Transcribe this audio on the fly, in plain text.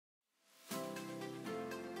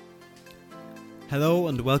Hello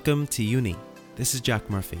and welcome to Uni. This is Jack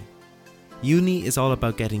Murphy. Uni is all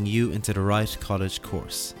about getting you into the right college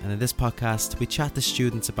course, and in this podcast we chat to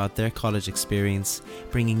students about their college experience,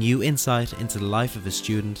 bringing you insight into the life of a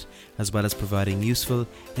student as well as providing useful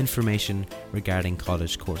information regarding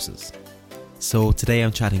college courses. So today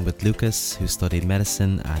I'm chatting with Lucas, who studied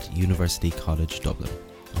medicine at University College Dublin.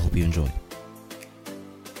 I hope you enjoy.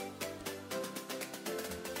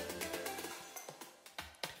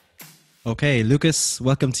 Okay, Lucas,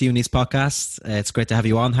 welcome to Uni's podcast. It's great to have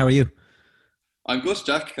you on. How are you? I'm good,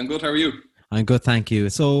 Jack. I'm good. How are you? I'm good, thank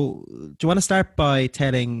you. So, do you want to start by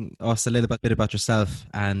telling us a little bit about yourself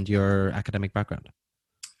and your academic background?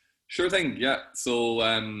 Sure thing. Yeah. So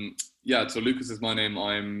Lucas is my name.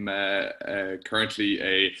 I'm currently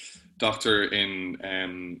a doctor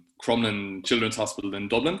in Crumlin Children's Hospital in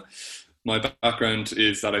Dublin. My background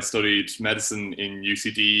is that I studied medicine in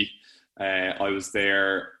UCD. I was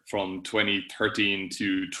there from 2013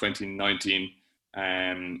 to 2019.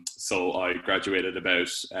 So I graduated about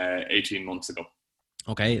 18 months ago.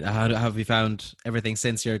 Okay. How have you found everything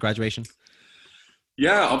since your graduation?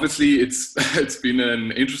 Yeah, obviously it's been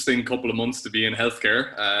an interesting couple of months to be in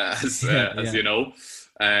healthcare, as you know.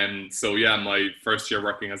 So yeah, my first year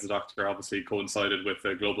working as a doctor obviously coincided with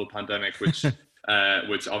a global pandemic, which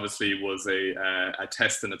obviously was a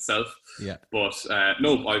test in itself. Yeah. But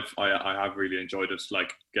no, I have really enjoyed it,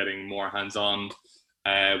 like getting more hands-on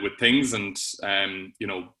with things, and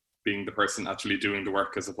being the person actually doing the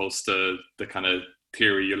work as opposed to the kind of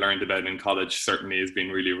theory you learned about in college certainly has been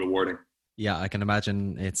really rewarding. Yeah, I can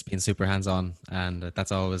imagine it's been super hands-on, and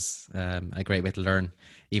that's always a great way to learn,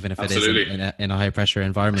 even if Absolutely. it is in a high-pressure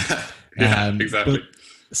environment. Yeah, exactly.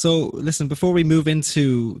 So listen, before we move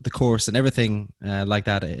into the course and everything like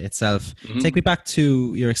that itself, take me back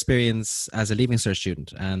to your experience as a Leaving Cert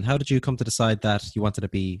student, and how did you come to decide that you wanted to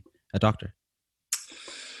be a doctor?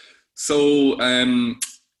 So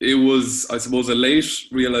it was, I suppose, a late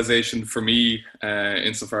realization for me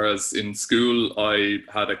insofar as in school I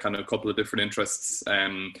had a kind of couple of different interests.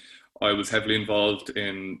 I was heavily involved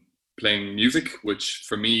in playing music, which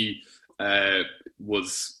for me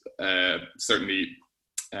was certainly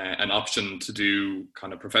an option to do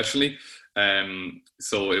kind of professionally.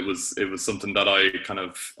 So it was something that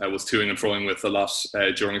I was toing and froing with a lot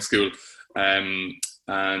during school.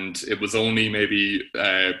 And it was only maybe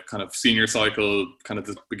kind of senior cycle, kind of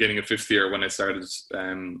the beginning of fifth year, when I started,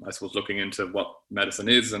 I suppose, looking into what medicine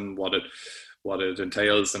is and what it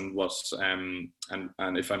entails, and what and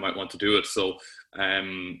if I might want to do it. So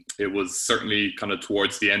it was certainly kind of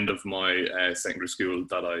towards the end of my secondary school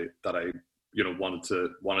that I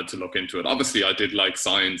wanted to look into it. Obviously, I did like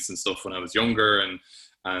science and stuff when I was younger,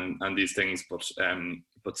 and these things,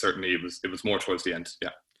 but certainly it was more towards the end. Yeah.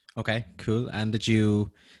 Okay, cool. And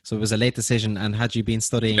so it was a late decision, and had you been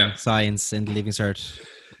studying science in the Leaving Cert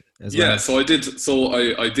as well? Yeah, so I did. So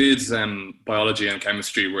I did biology and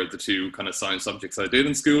chemistry were the two kind of science subjects I did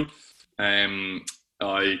in school.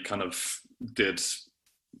 I kind of did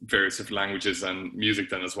various different languages and music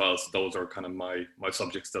then as well. So those are kind of my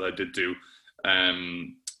subjects that I did do.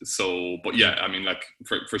 But yeah, I mean, like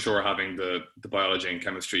for sure, having the biology and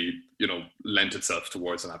chemistry, lent itself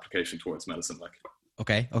towards an application towards medicine, like.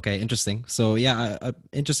 Okay, interesting. So yeah, I'm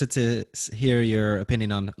interested to hear your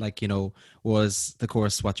opinion on, was the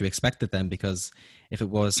course what you expected then? Because if it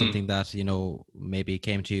was something that, maybe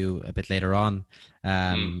came to you a bit later on,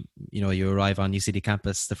 you arrive on UCD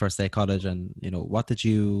campus the first day of college, and, what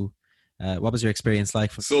was your experience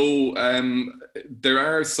like? So there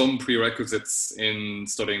are some prerequisites in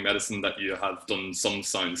studying medicine that you have done some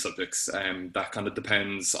science subjects, that kind of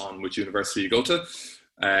depends on which university you go to.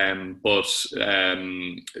 But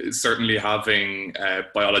certainly having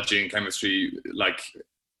biology and chemistry, like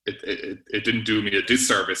it didn't do me a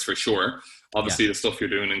disservice for sure. Obviously, the stuff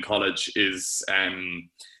you're doing in college is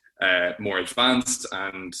more advanced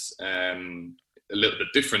and a little bit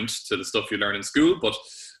different to the stuff you learn in school. But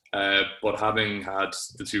having had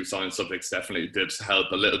the two science subjects definitely did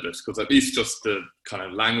help a little bit, because at least just the kind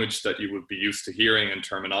of language that you would be used to hearing and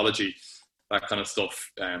terminology, that kind of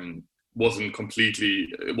stuff, wasn't a completely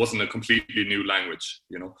new language,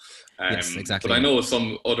 Yes, exactly. But I know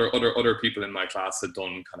some other people in my class had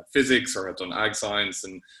done kind of physics or had done ag science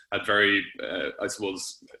and had very I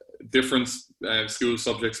suppose different school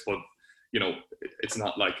subjects, but it's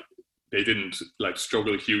not like they didn't like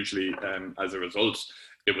struggle hugely as a result.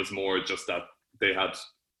 It was more just that they had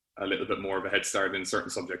a little bit more of a head start in certain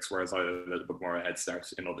subjects, whereas I had a little bit more of a head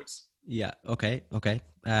start in others. Yeah. Okay.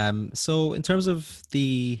 So in terms of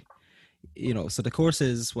so the course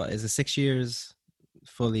is, what is it, 6 years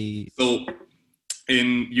fully? So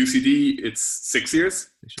In UCD, it's 6 years.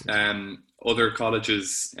 Other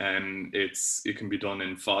colleges, it can be done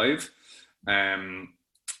in 5.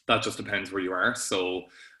 That just depends where you are. So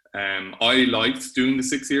I liked doing the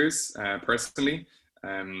 6 years personally.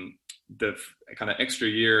 The kind of extra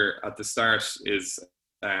year at the start is,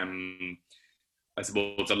 I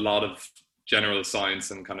suppose, a lot of general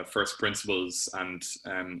science and kind of first principles, and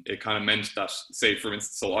it kind of meant that, say for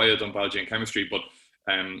instance, so I had done biology and chemistry, but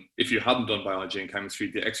if you hadn't done biology and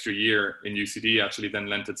chemistry, the extra year in UCD actually then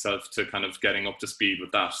lent itself to kind of getting up to speed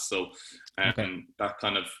with that. So that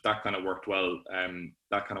kind of worked well.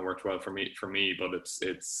 That kind of worked well for me. But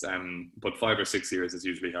it's but 5 or 6 years is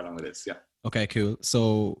usually how long it is. Yeah. Okay, cool.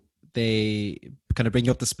 So they kind of bring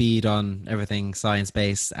you up to speed on everything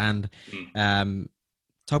science-based, and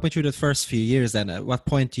talk me through the first few years then. At what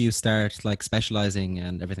point do you start like specializing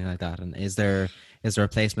and everything like that? And is there a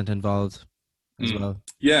placement involved as well?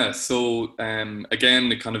 Yeah, so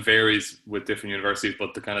again, it kind of varies with different universities,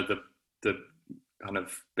 but the kind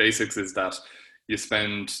of basics is that you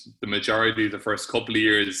spend the majority of the first couple of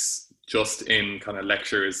years just in kind of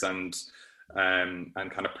lectures and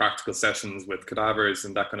kind of practical sessions with cadavers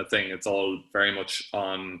and that kind of thing. It's all very much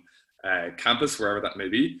on campus, wherever that may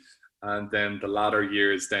be. And then the latter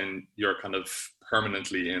years, then you're kind of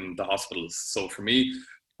permanently in the hospitals. So for me,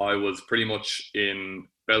 I was pretty much in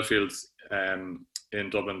Belfield in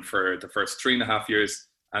Dublin for the first 3.5 years,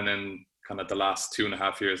 and then kind of the last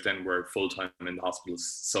 2.5 years then we're full-time in the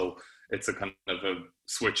hospitals. So it's a kind of a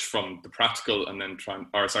switch from the practical and then from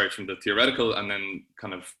the theoretical, and then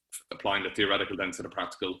kind of applying the theoretical then to the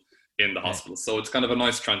practical in the hospital. So it's kind of a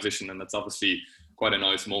nice transition, and it's obviously quite a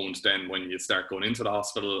nice moment then when you start going into the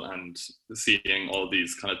hospital and seeing all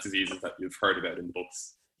these kind of diseases that you've heard about in the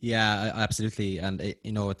books. Yeah, absolutely. And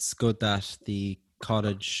it's good that the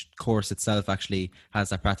college course itself actually has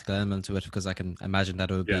that practical element to it, because I can imagine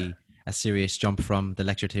that it would be a serious jump from the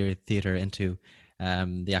lecture theatre into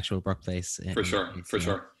the actual workplace. For sure.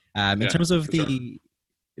 In terms of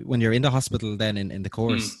when you're in the hospital then in the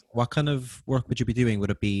course, what kind of work would you be doing?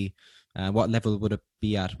 Would it be, what level would it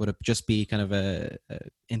be at? Would it just be kind of a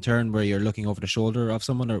intern where you're looking over the shoulder of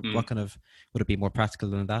someone, or what kind of, would it be more practical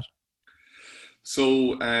than that?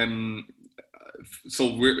 So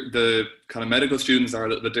we're the kind of medical students are a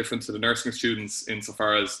little bit different to the nursing students,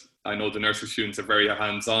 insofar as I know the nursing students are very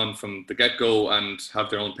hands-on from the get-go and have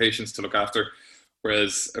their own patients to look after.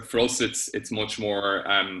 Whereas for us, it's much more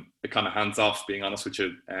kind of hands-off, being honest with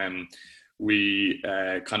you. We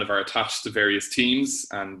kind of are attached to various teams,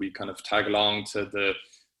 and we kind of tag along to the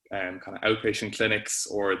kind of outpatient clinics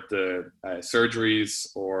or the surgeries,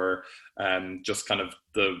 or just kind of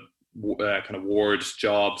the kind of ward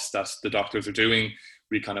jobs that the doctors are doing.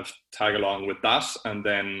 We kind of tag along with that, and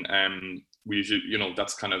then we usually,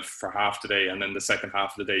 that's kind of for half the day, and then the second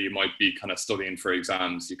half of the day you might be kind of studying for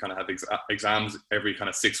exams. You kind of have exams every kind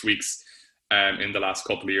of 6 weeks in the last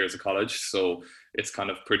couple of years of college, so it's kind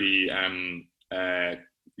of pretty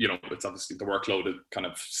it's obviously the workload, it kind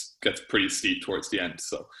of gets pretty steep towards the end.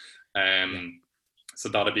 So so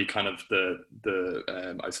that'll be kind of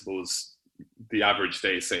the I suppose the average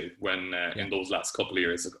day, say, when in those last couple of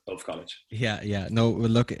years of college. No, well,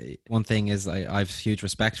 look, one thing is I've huge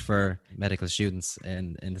respect for medical students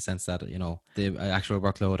in the sense that the actual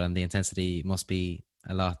workload and the intensity must be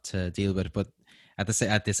a lot to deal with, but at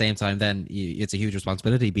the same time then it's a huge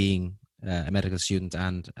responsibility being a medical student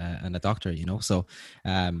and a doctor, so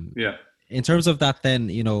in terms of that then,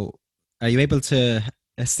 are you able to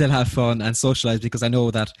still have fun and socialize? Because I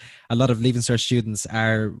know that a lot of Leaving Cert students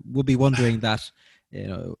will be wondering that,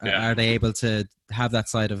 are they able to have that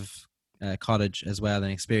side of college as well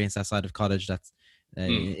and experience that side of college that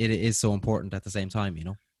it is so important at the same time,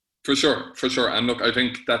 For sure. And look, I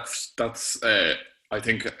think that's I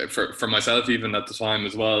think for myself, even at the time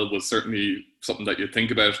as well, was certainly something that you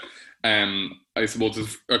think about. I suppose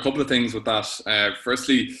there's a couple of things with that.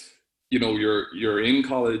 Firstly, you're in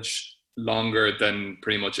college longer than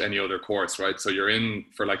pretty much any other course, right? So you're in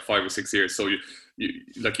for like 5 or 6 years. So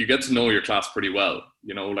you get to know your class pretty well.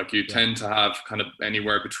 You tend to have kind of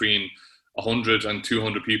anywhere between 100 and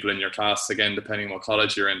 200 people in your class, again, depending on what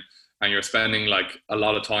college you're in, and you're spending like a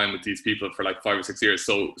lot of time with these people for like 5 or 6 years.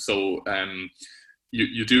 So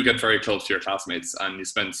you do get very close to your classmates, and you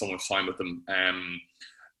spend so much time with them.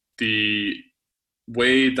 The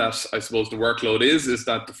way that I suppose the workload is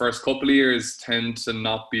that the first couple of years tend to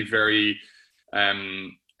not be very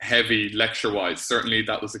heavy lecture wise. Certainly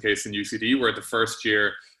that was the case in UCD, where the first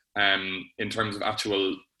year in terms of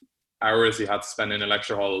actual hours you had to spend in a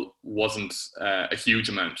lecture hall wasn't a huge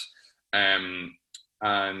amount.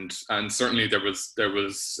 and certainly there was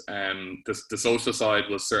the social side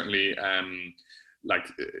was certainly like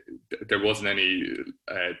there wasn't any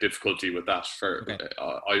difficulty with that for Okay.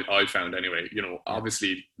 I found anyway. Yeah.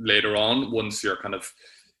 Obviously later on, once you're kind of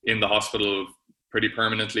in the hospital pretty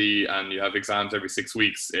permanently and you have exams every 6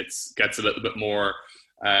 weeks, it gets a little bit more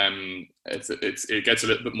it gets a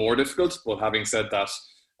little bit more difficult. But having said that,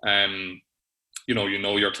 you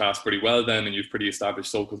know your class pretty well then, and you've pretty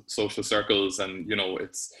established social circles, and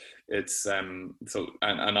it's so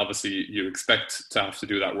and obviously you expect to have to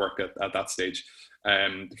do that work at that stage.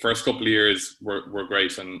 The first couple of years were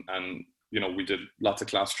great, and we did lots of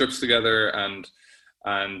class trips together, and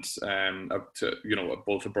to,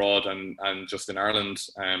 both abroad and just in Ireland.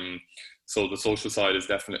 So the social side is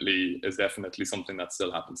definitely something that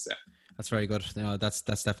still happens. Yeah. That's very good. That's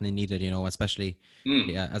definitely needed, especially,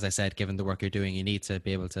 yeah, as I said, given the work you're doing, you need to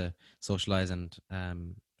be able to socialize, and,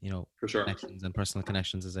 For sure. connections and personal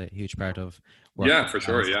connections is a huge part of work. Yeah, for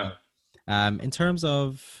sure. Yeah. In terms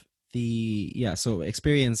of so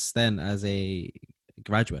experience then as a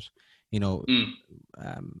graduate,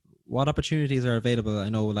 what opportunities are available? I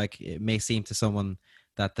know, like, it may seem to someone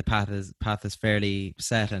that the path is fairly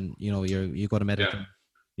set, and you go to medicine. Yeah.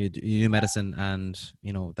 You do medicine, and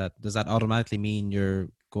does that automatically mean you're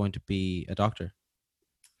going to be a doctor?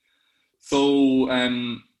 So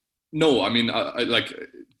no, I mean, I like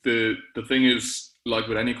the thing is, like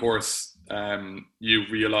with any course, you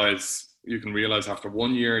can realize after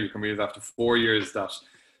 1 year, you can realize after 4 years that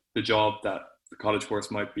the job that the college course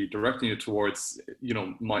might be directing you towards,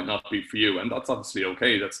 might not be for you, and that's obviously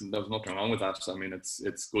okay. There's nothing wrong with that. I mean,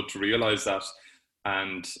 it's good to realize that,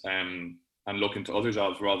 and look into other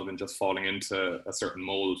jobs rather than just falling into a certain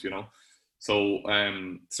mold. So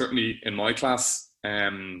certainly in my class,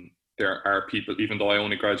 there are people, even though I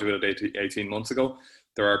only graduated 18 months ago,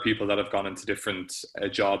 there are people that have gone into different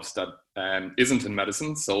jobs that isn't in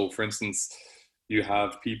medicine. So for instance, you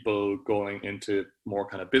have people going into more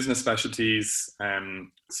kind of business specialties,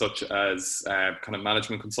 such as kind of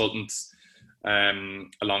management consultants,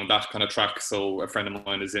 along that kind of track. So a friend of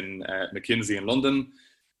mine is in McKinsey in London.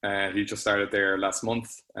 He just started there last month.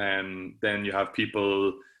 Then you have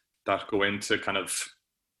people that go into kind of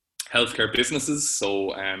healthcare businesses.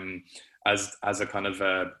 So as a kind of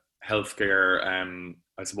a healthcare,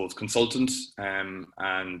 I suppose, consultant.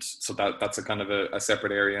 And so that's a kind of a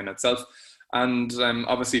separate area in itself. And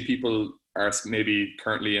obviously people are maybe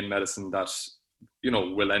currently in medicine that,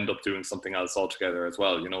 will end up doing something else altogether as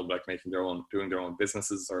well, like doing their own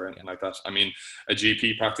businesses or anything like that. I mean, a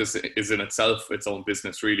GP practice is in itself its own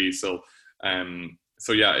business, really. So,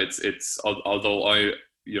 yeah, it's although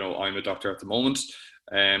I'm a doctor at the moment,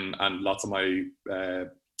 and lots of my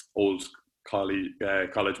old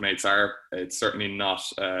college mates are, it's certainly not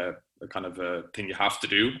a kind of a thing you have to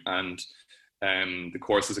do. And the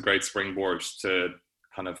course is a great springboard to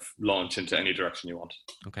kind of launch into any direction you want.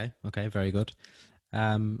 Okay, very good.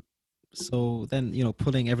 So then,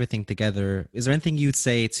 pulling everything together, is there anything you'd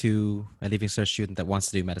say to a Leaving Cert student that wants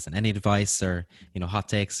to do medicine? Any advice or, hot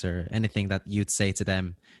takes or anything that you'd say to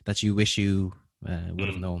them that you wish you would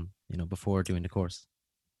have known, before doing the course?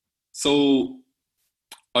 So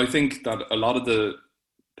I think that a lot of the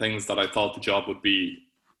things that I thought the job would be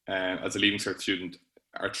as a Leaving Cert student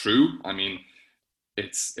are true. I mean,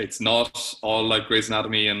 it's not all like Grey's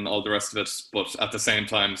Anatomy and all the rest of it, but at the same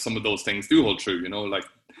time, some of those things do hold true. Like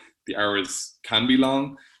the hours can be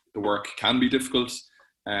long, the work can be difficult,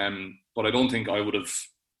 but I don't think I would have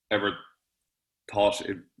ever thought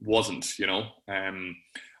it wasn't.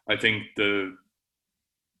 I think the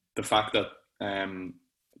fact that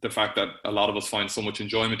a lot of us find so much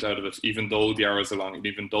enjoyment out of it, even though the hours are long, and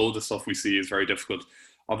even though the stuff we see is very difficult,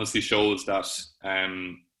 obviously shows that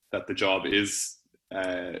that the job is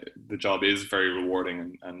very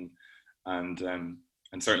rewarding, and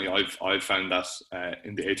certainly I've found that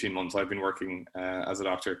in the 18 months I've been working as a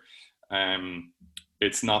doctor,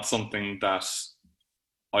 it's not something that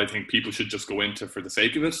I think people should just go into for the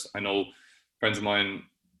sake of it. I know friends of mine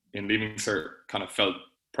in Leaving Cert kind of felt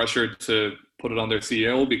pressured to put it on their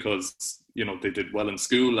CEO because they did well in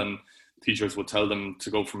school and teachers would tell them to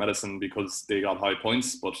go for medicine because they got high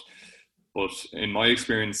points. But in my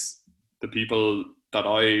experience, the people that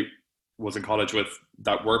I was in college with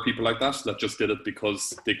that were people like that just did it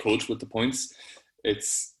because they could with the points,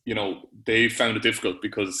 it's, they found it difficult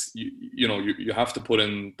because you have to put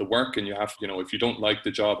in the work, and you have, if you don't like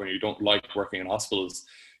the job and you don't like working in hospitals,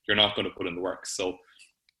 you're not going to put in the work. So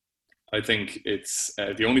I think it's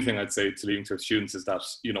the only thing I'd say to Leaving Cert students is that,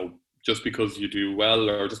 just because you do well,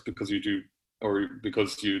 or just because you do, or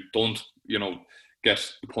because you don't,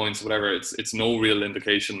 get the points, whatever, it's no real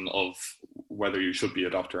indication of whether you should be a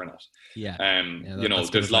doctor or not. You know,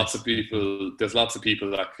 there's lots of people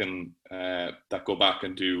that can that go back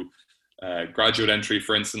and do graduate entry,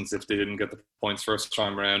 for instance, if they didn't get the points first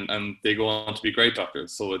time around, and they go on to be great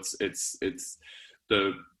doctors. So it's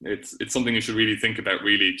something you should really think about,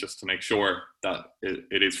 really, just to make sure that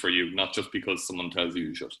it is for you, not just because someone tells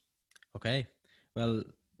you should. Okay, well,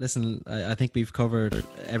 listen, I think we've covered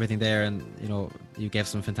everything there, and you know, you gave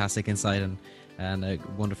some fantastic insight and a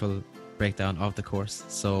wonderful breakdown of the course.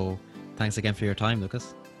 So thanks again for your time,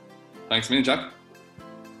 Lucas. Thanks a million, Jack.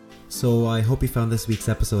 So I hope you found this week's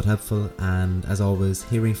episode helpful, and as always,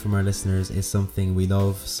 hearing from our listeners is something we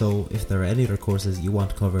love. So if there are any other courses you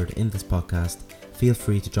want covered in this podcast, feel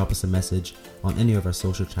free to drop us a message on any of our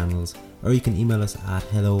social channels, or you can email us at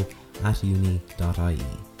hello@uni.ie.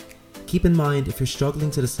 Keep in mind, if you're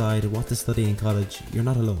struggling to decide what to study in college, you're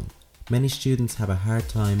not alone. Many students have a hard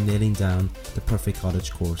time nailing down the perfect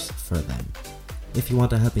college course for them. If you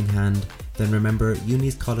want a helping hand, then remember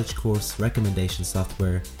Uni's college course recommendation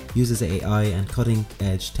software uses AI and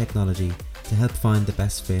cutting-edge technology to help find the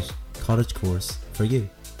best fit college course for you.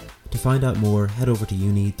 To find out more, head over to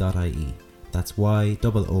uni.ie. That's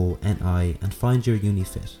YOONI, and find your uni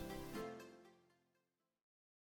fit.